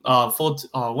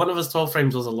 One of his 12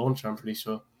 frames was a launcher. I'm pretty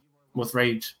sure with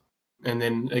Rage, and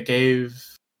then it gave.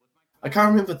 I can't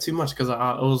remember too much because it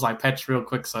was like patched real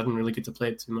quick, so I didn't really get to play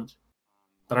it too much.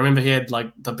 But I remember he had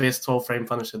like the best 12 frame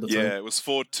punish at the time. Yeah, it was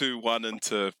 4-2-1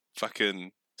 into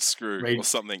fucking screw Rage. Or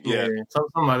something. Yeah,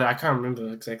 something like that. I can't remember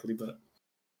exactly, but.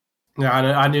 Yeah,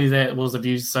 I knew that was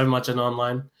abused so much in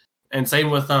online, and same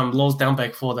with Law's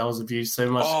Downback 4. That was abused so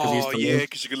much. Oh yeah,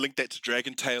 because you can link that to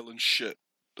Dragon Tail and shit.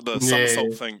 The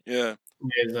somersault thing, yeah.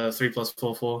 Yeah, the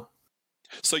 3+4-4.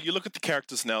 So you look at the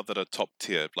characters now that are top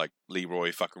tier, like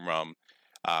Leroy, fucking Ram.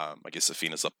 I guess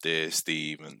Athena's up there,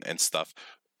 Steve, and stuff.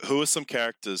 Who are some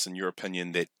characters, in your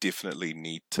opinion, that definitely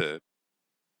need to,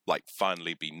 like,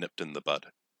 finally be nipped in the bud?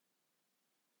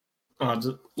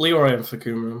 Leroy and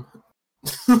Fakum.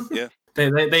 Yeah,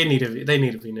 they need to be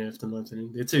nerfed in my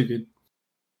opinion. They're too good.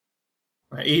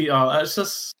 It's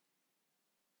just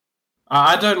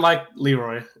I don't like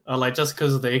Leroy. Like just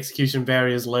because the execution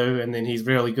barrier is low, and then he's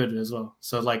really good as well.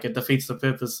 So like it defeats the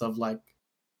purpose of like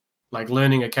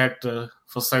learning a character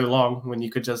for so long when you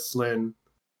could just learn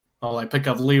or like pick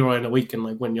up Leroy in a week and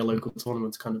like win your local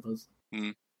tournaments kind of is.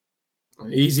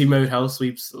 Easy mode house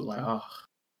sweeps like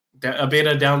a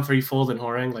better down 3-4 than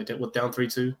Horang, like with down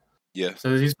 3-2. Yeah.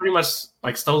 So he's pretty much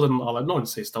like stolen. I don't want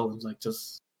to say stolen. Like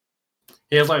just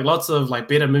he has like lots of like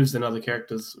better moves than other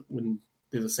characters when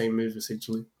they're the same move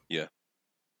essentially. Yeah.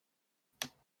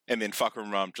 And then fucking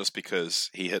Ram just because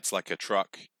he hits like a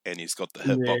truck and he's got the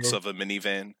hitbox of a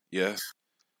minivan. Yeah.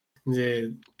 Yeah.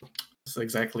 It's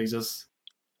exactly just.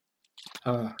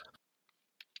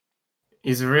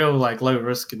 He's a real like low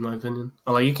risk in my opinion.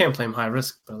 Like you can't play him high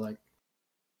risk, but like.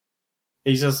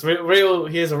 He's just real.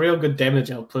 He has a real good damage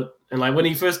output, and like when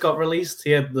he first got released, he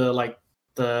had the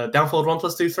downforward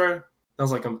 1+2 throw. That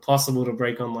was like impossible to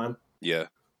break online. Yeah,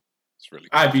 it's really.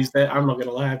 I abused that. I'm not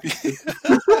gonna lie.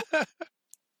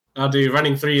 I'll do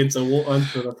running 3 into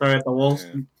the throw at the wall.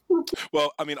 Yeah.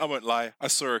 Well, I mean, I won't lie. I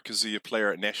saw a Kazuya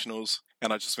player at Nationals,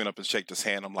 and I just went up and shaked his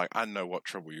hand. I'm like, I know what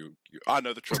trouble I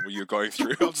know the trouble you're going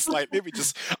through. I'm just like,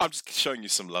 I'm just showing you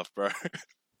some love, bro.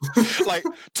 Like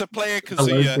to play a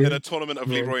Kazuya in a tournament of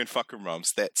Leroy and fucking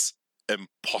Rams, that's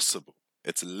impossible.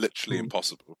 It's literally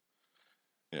impossible.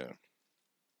 Yeah.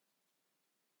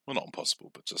 Well, not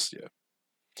impossible, but just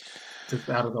Just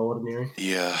out of the ordinary.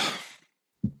 Yeah.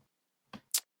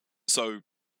 So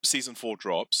season 4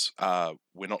 drops.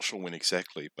 We're not sure when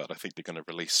exactly, but I think they're going to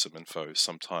release some info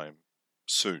sometime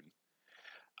soon.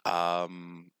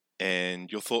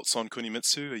 And your thoughts on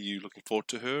Kunimitsu? Are you looking forward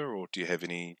to her, or do you have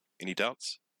any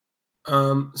doubts?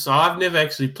 So I've never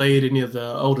actually played any of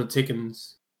the older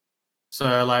Tekkens.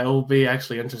 So like, it'll be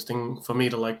actually interesting for me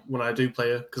to like when I do play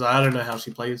her, because I don't know how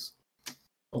she plays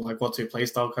or like what's her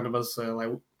playstyle kind of is. So like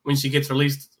when she gets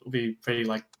released, it'll be pretty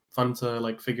like fun to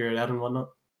like figure it out and whatnot.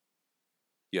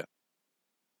 Yeah.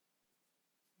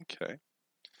 Okay.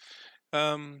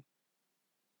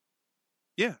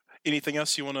 Yeah. Anything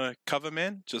else you want to cover,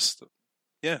 man? Just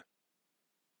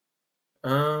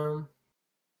No,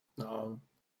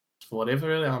 whatever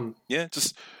really. Yeah,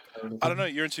 just I don't know.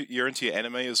 You're into your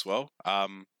anime as well.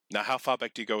 Now, how far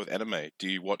back do you go with anime? Do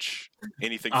you watch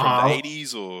anything from the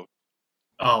 80s or?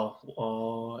 I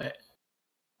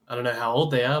don't know how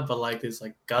old they are, but like there's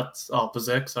like Guts.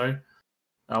 Berserk. Sorry,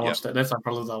 I watched that. That's like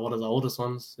probably one of the oldest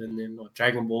ones, and then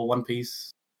Dragon Ball, One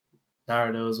Piece,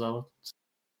 Naruto as well.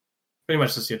 Pretty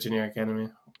much just your generic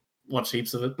anime. Watch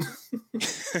heaps of it.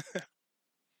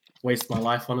 Waste my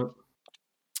life on it.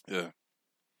 Yeah.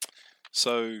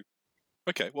 So,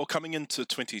 okay. Well, coming into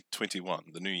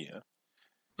 2021, the new year,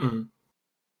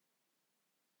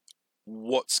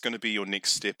 what's going to be your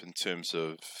next step in terms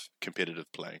of competitive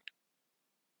playing?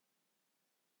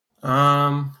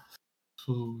 I've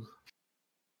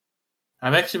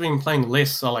actually been playing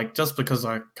less, so like just because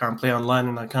I can't play online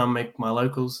and I can't make my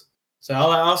locals, so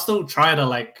I'll still try to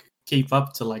like keep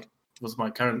up to like with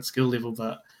my current skill level,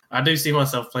 but I do see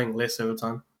myself playing less over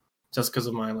time, just because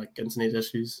of my like internet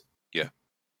issues. Yeah.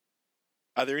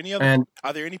 Are there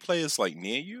any players like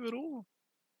near you at all?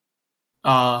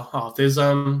 There's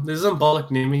Symbolic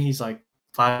near me. He's like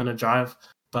 5-minute drive,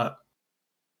 but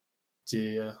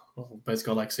yeah, both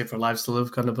got like separate lives to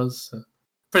live, kind of us. So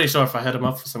pretty sure if I hit him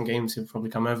up for some games, he'll probably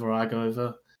come over or I go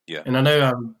over. Yeah. And I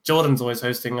know Jordan's always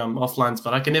hosting offlines,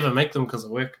 but I can never make them because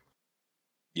of work.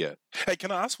 Yeah. Hey,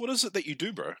 can I ask, what is it that you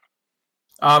do, bro?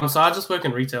 So I just work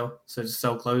in retail, so just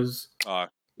sell clothes. Yeah.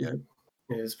 Yeah,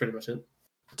 that's pretty much it.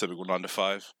 Typical 9 to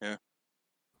 5, yeah.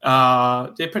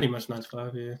 Yeah, pretty much 9 to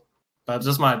 5, yeah. But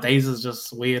just my days is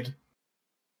just weird.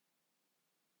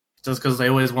 Just because they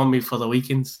always want me for the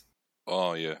weekends.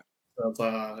 Oh, yeah. So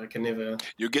I can never...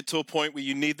 You get to a point where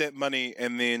you need that money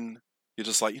and then you're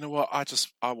just like, you know what,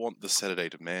 I want the Saturday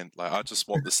to man. Like, I just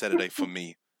want the Saturday for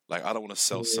me. Like, I don't want to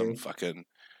sell some fucking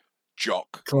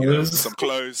jock. Clothes. You know, some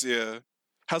clothes, yeah.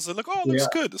 How's it look? Oh, it looks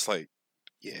good. It's like,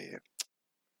 yeah.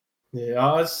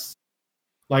 Yeah, it's...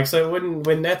 Like, so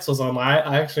when Nets was on,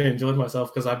 I actually enjoyed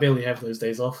myself because I barely have those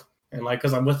days off. And, like,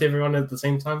 because I'm with everyone at the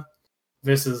same time.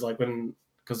 Versus, like,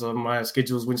 because of my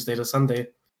schedule's Wednesday to Sunday.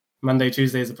 Monday,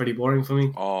 Tuesdays are pretty boring for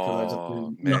me. Oh, I just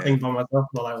do nothing by myself,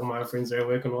 but, like, all my friends are at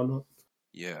work and whatnot.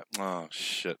 Yeah. Oh,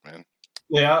 shit, man.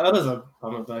 Yeah, that is a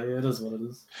bummer, but yeah, it is what it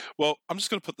is. Well, I'm just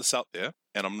going to put this out there,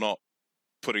 and I'm not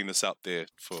putting this out there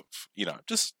for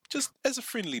just as a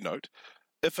friendly note.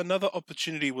 If another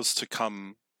opportunity was to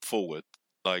come forward,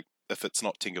 like if it's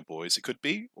not Tinga Boys, it could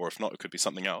be, or if not, it could be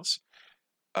something else.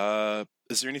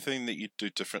 Is there anything that you'd do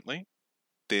differently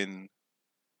than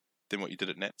what you did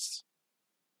at Nets?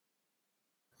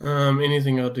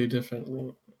 Anything I'll do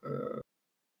differently?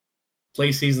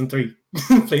 Play season 3.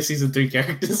 Play season 3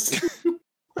 characters.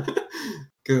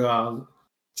 Cause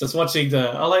just watching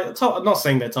I'm not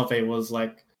saying that top 8 was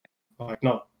like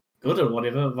not good or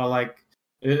whatever, but like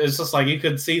it's just like you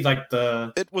could see like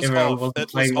it was off.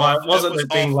 It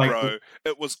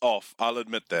was off. I'll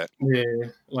admit that. Yeah,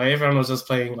 like everyone was just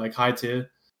playing like high tier.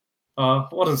 I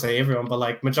wouldn't say everyone, but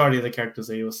like majority of the characters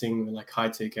that you were seeing were like high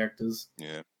tier characters.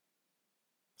 Yeah.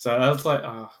 So I was like,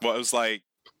 well, it was like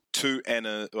two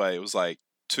Annas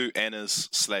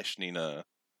 / Nina.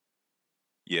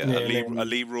 Yeah, a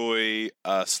Leroy /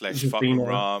 fucking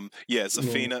Ram. Yeah,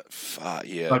 Zafina.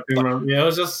 Yeah. Yeah, it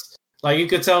was just like you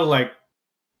could tell like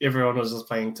everyone was just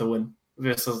playing to win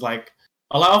versus like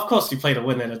of course you play to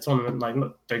win in a tournament, like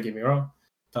don't get me wrong.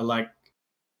 But like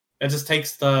it just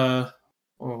takes the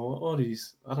what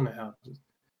these I don't know how.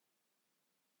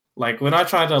 Like when I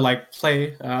try to like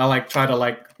play, I like try to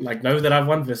like know that I've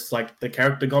won versus like the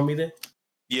character got me there.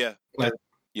 Yeah.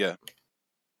 Yeah.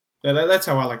 That's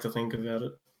how I like to think about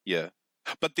it. Yeah.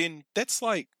 But then that's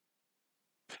like,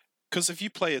 because if you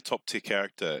play a top tier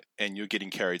character and you're getting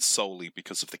carried solely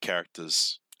because of the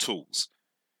character's tools,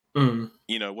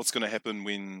 you know, what's going to happen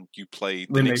when you play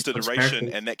the next iteration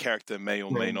and that character may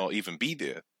or may not even be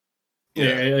there?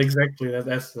 Yeah, exactly.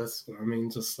 That's what I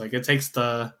mean. Just like it takes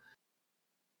the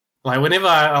Like whenever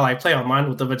I like play online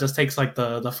with them, it just takes like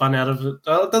the fun out of it.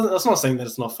 That's not saying that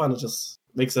it's not fun. It just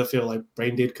makes it feel like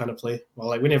brain dead kind of play. Well,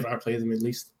 like whenever I play them, at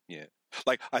least. Yeah.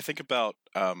 Like, I think about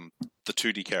the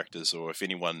 2D characters, or if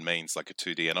anyone mains like a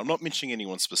 2D, and I'm not mentioning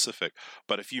anyone specific,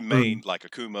 but if you main like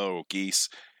Akuma or Geese,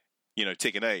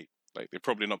 Tekken 8, like, they're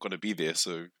probably not going to be there,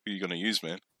 so who are you going to use,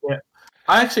 man? Yeah.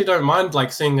 I actually don't mind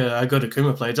like seeing a good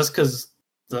Akuma play, just because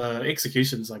the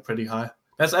execution's like pretty high.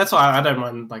 That's why I don't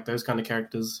mind like those kind of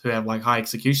characters who have like high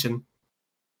execution,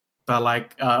 but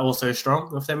like also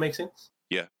strong, if that makes sense.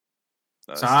 Yeah.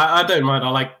 So I don't mind. I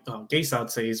like Geese.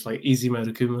 I'd say he's like easy mode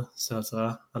Akuma. So it's,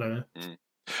 I don't know.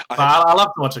 But I love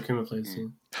to watch Akuma plays.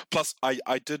 Plus,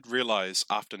 I did realize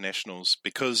after Nationals,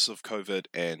 because of COVID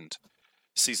and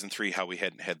Season 3, how we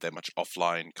hadn't had that much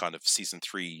offline kind of Season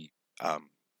 3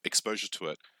 exposure to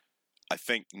it. I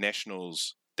think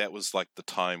Nationals, that was like the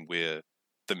time where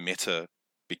the meta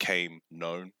became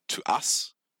known to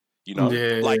us.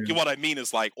 What I mean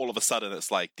is, like, all of a sudden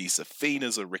it's like these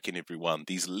Athenas are wrecking everyone,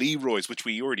 these Leroys, which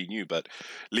we already knew, but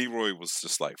Leroy was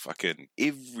just like fucking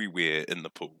everywhere in the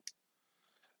pool.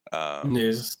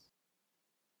 Yes.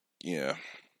 Yeah.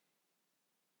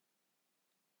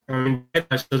 I mean,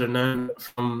 I should have known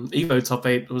from Evo top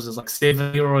 8, it was just like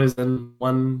 7 Leroys and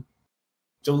 1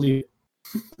 Julie.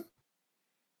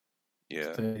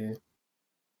 Yeah. So, yeah.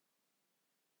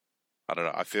 I don't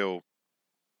know. I feel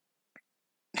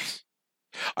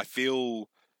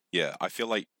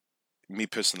like, me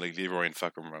personally, Leroy and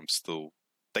Fakram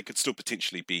they could still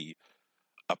potentially be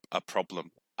a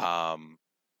problem.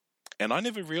 And I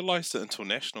never realized it until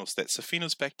Nationals that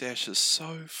Safina's backdash is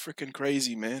so freaking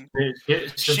crazy, man.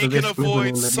 She can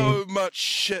avoid so much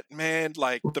shit, man.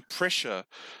 Like the pressure,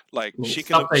 like she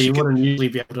can wouldn't usually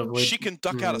be able to avoid. She can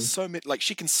duck out of so many, like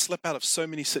she can slip out of so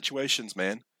many situations,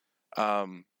 man.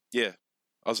 Yeah,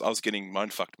 I was getting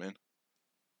mind fucked, man.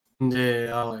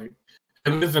 Yeah, I like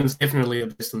her movement's definitely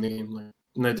the best in the game. Like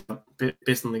no doubt,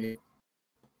 best in the game.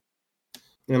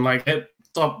 And like at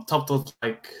top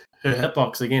like her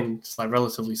hitbox again, just like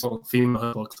relatively small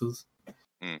female hitboxes.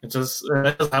 It just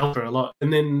helped her a lot.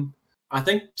 And then I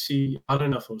think I don't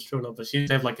know if it was true or not, but she used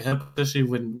to have like a hitbox issue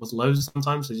when it was low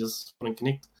sometimes, so just wouldn't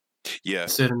connect. Yeah.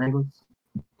 Certain angles.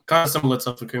 Kind of similar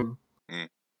to Fakuma.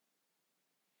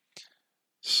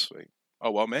 Sweet.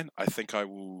 Oh well, man. I think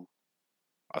I'll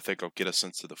get us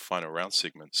into the final round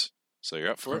segments. So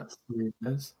you're up for it?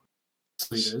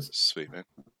 Sweet, man.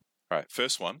 All right,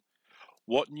 first one.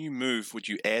 What new move would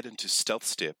you add into Stealth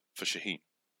Step for Shaheen?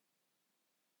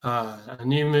 A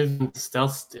new move into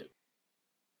Stealth Step.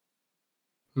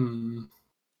 I'll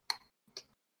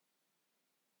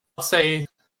say,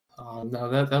 no,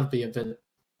 that'd be a bit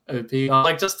OP. I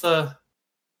like just a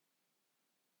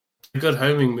good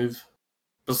homing move.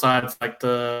 Besides, like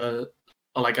a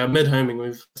mid homing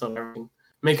move. So everything.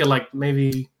 Make it like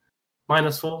maybe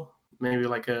 -4, maybe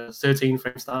like a 13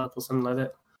 frame startup or something like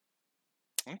that.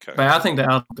 Okay. But I think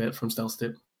they're out a bit from Stealth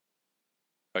Step.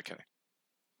 Okay.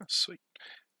 That's sweet.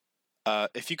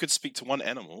 If you could speak to one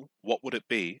animal, what would it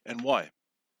be and why?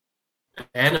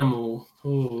 Animal.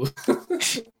 Ooh.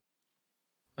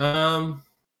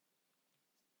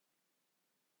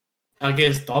 I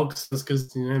guess dogs, just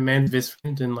because man's best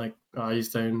friend, and like I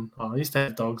used to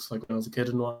have dogs like when I was a kid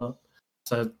and whatnot,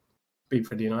 so it'd be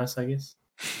pretty nice, I guess.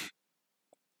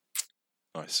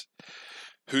 Nice.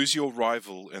 Who's your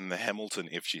rival in the Hamilton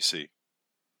FGC?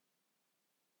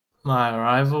 My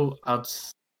rival,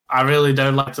 I really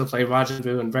don't like to play Majin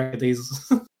Buu and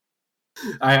Bracadese.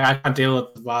 I can't deal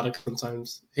with Bardock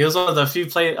sometimes. He was one of the few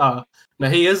players. No,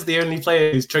 he is the only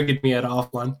player who's triggered me at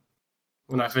offline.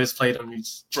 When I first played him, he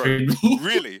just triggered me.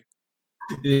 Really?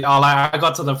 Yeah, I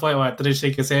got to the point where I didn't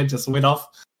shake his hand, just went off,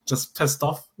 just pissed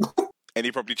off. And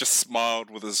he probably just smiled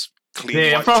with his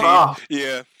clean white teeth.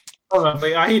 Yeah.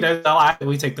 Probably. He knows how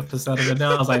we take the piss out of it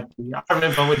now. I was like, I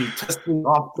remember when he pissed me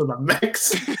off to the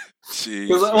max.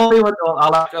 Because all he went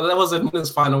on, that was in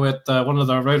his final with one of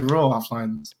the Road Raw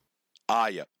offlines.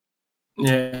 Yeah.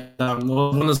 Yeah,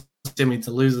 one of me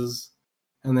to losers.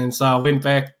 And then so I went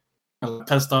back,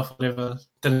 pissed off, whatever,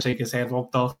 didn't shake his hand,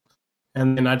 walked off.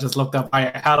 And then I just looked up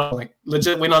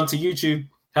legit went onto YouTube,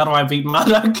 how do I beat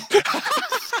Marduk?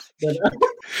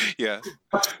 Yeah.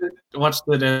 Watched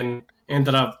it and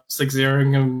ended up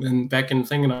 6-0ing him and back in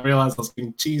thing, and I realized I was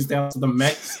being cheesed out to the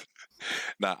max.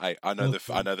 Nah, I know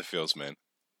the feels, man.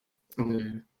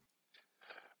 Yeah.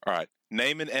 All right.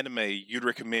 Name an anime you'd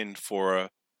recommend for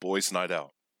a boys' night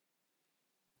out.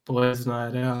 Boys'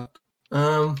 night out.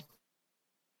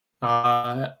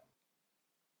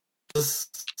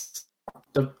 Just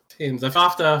depends. If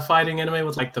after fighting anime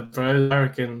with like the bros, I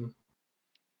reckon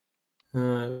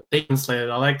Demon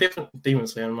Slayer. I like Demon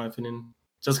Slayer in my opinion,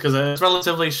 just because it's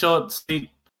relatively short,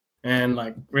 sweet, and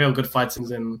like real good fight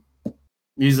scenes and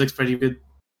music's pretty good.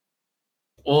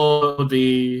 Or it would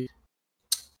be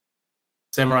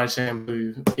Samurai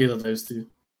Champloo. Either of those two.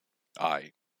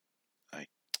 Aye.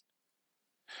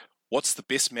 What's the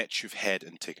best match you've had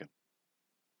in Tekken?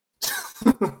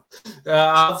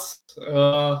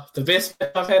 The best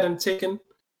match I've had in Tekken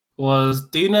was.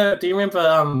 Do you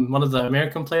remember one of the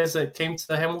American players that came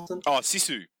to Hamilton? Oh,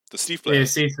 Sisu, the Steve player. Yeah,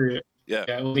 Sisu.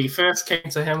 Yeah. When he first came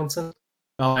to Hamilton,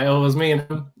 it was me and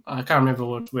him. I can't remember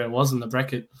where it was in the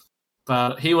bracket,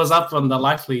 but he was up on the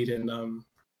life lead, and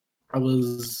I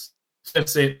was fifth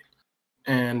set,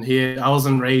 and I was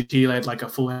in rage. He had like a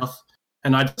full health,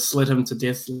 and I just slid him to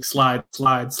death. Slide.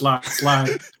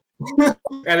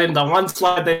 And then the one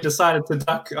slide they decided to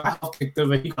duck, I kicked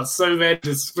him, and he got so mad, he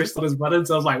just pressed on his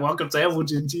buttons. I was like, "Welcome to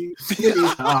Hamilton, G."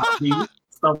 Stop you.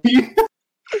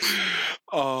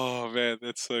 Oh man,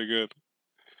 that's so good.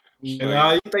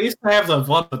 Yeah, they used to have the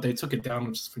VOD, but they took it down,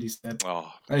 which is pretty sad.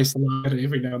 Oh, I used to look at it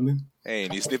every now and then.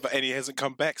 and he hasn't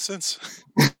come back since.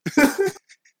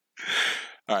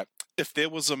 All right. If there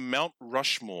was a Mount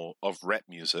Rushmore of rap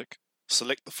music,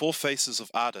 select the 4 faces of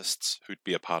artists who'd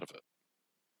be a part of it.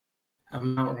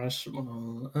 Mount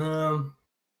Rushmore. 4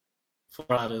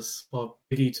 artists. Well,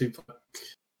 Biggie, Tupac.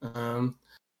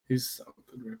 Who's some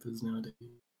good rappers nowadays?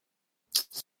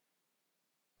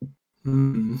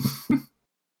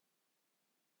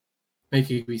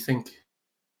 Make me think.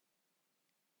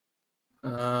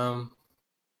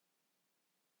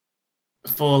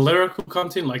 For lyrical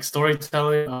content, like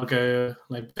storytelling, I'll go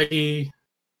like Biggie,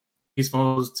 Beast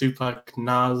Models, Tupac,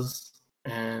 Nas,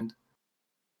 and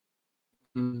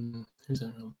who's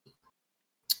that?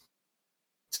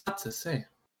 It's hard to say.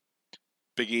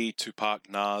 Biggie, Tupac,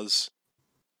 Nas.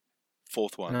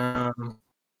 4th one.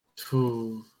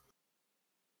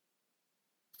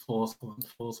 Fourth one.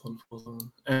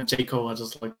 And J. Cole, I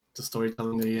just like the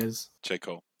storytelling that he is. J.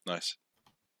 Cole. Nice.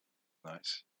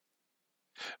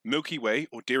 Milky Way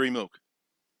or Dairy Milk?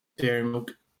 Dairy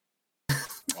Milk.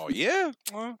 Oh, yeah?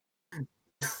 Well.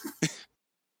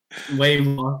 Way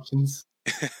more options.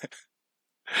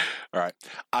 All right.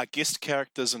 Are guest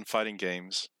characters in fighting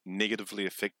games negatively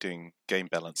affecting game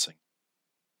balancing?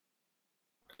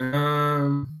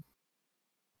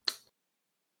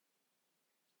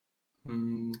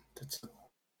 That's a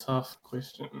tough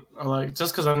question.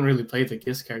 Just because I haven't really played the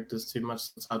guest characters too much,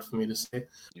 it's hard for me to say.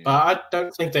 Yeah. But I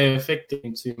don't think they affect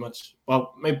them too much.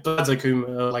 Well, maybe besides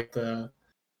Akuma,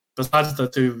 besides the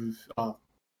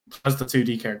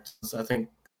 2D characters, I think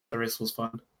the rest was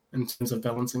fun in terms of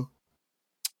balancing.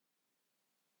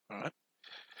 All right.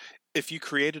 If you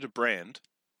created a brand,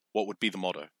 what would be the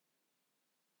motto?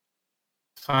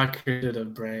 If I created a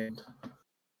brand,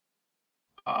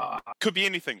 could be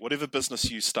anything. Whatever business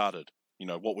you started,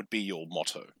 what would be your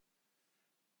motto?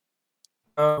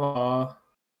 I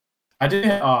do.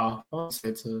 I won't say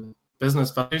it's a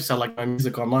business, but I do sell like my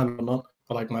music online or not,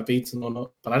 or like my beats and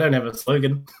whatnot. But I don't have a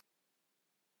slogan.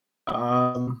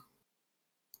 That's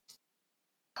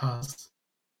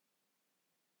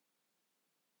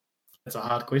a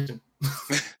hard question.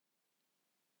 If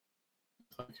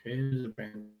I created a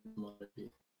brand, what would it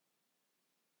be?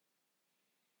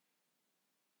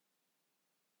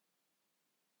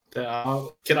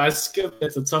 Can I skip?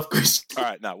 It's a tough question. All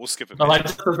right, no, we'll skip it.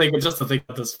 Just to think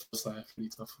of this first, pretty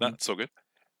tough. No, it's all good.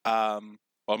 Well,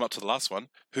 I'm up to the last one.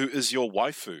 Who is your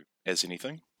waifu as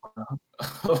anything?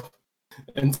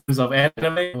 In terms of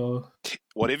anime? Or...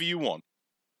 Whatever you want.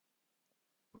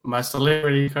 My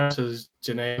celebrity crush is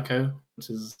Janae Aiko, which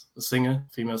is a singer,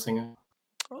 female singer.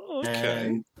 Oh, okay.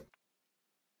 And,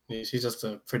 yeah, she's just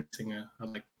a pretty singer.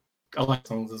 I like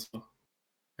songs as well.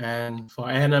 And for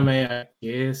anime, I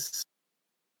guess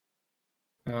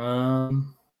Minato,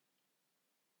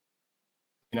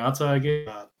 I guess.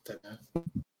 I don't know.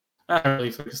 I don't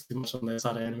really focus too much on that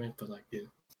side of anime, but yeah.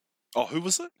 Oh, who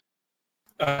was it?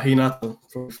 Hinata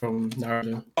from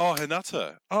Naruto. Oh,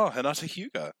 Hinata. Oh, Hinata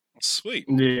Hyuga. Sweet.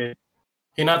 Yeah.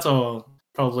 Hinata,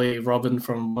 probably Robin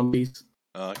from One Piece.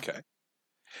 Okay.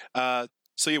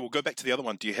 So yeah, we'll go back to the other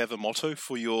one. Do you have a motto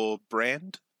for your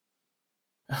brand?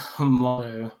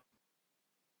 Motto.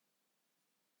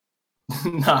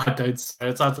 No, I don't. It's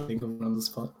hard to think of it on the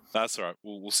spot. That's all right.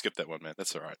 We'll skip that one, man.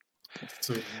 That's all right.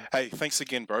 Sweet. Hey, thanks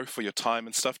again, bro, for your time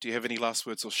and stuff. Do you have any last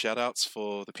words or shout-outs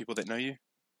for the people that know you?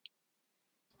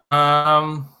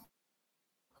 The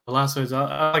last words,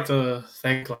 I like to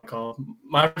thank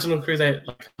my original crew that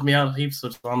helped me out heaps,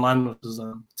 which is online, which is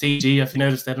TG. If you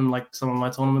noticed that in some of my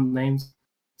tournament names,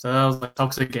 so that was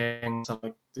Toxic Gang. So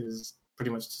there's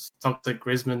pretty much just Toxic,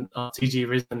 Resman, TG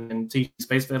Resman, and TG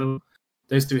Space Battle.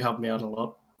 Those two helped me out a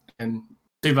lot. And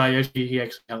Tsubayoshi, he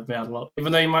actually helped me out a lot.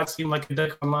 Even though he might seem like a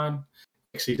dick online,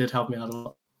 he actually did help me out a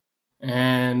lot.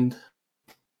 And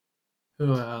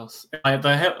who else?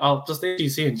 Just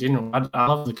AGC in general. I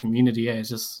love the community. Yeah, it's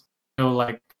just feel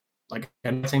like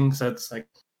anything. So it's like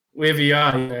wherever you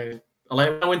are, like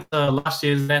when I went to last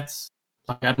year's Nets,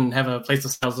 like I didn't have a place to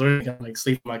stay. I was literally gonna like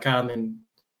sleep in my car, and then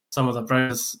some of the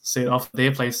bros set off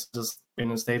their place, just went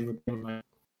and stayed with them. Like,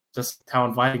 just how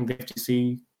inviting the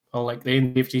FGC or like the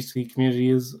FGC community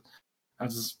is. I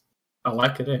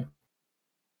like it.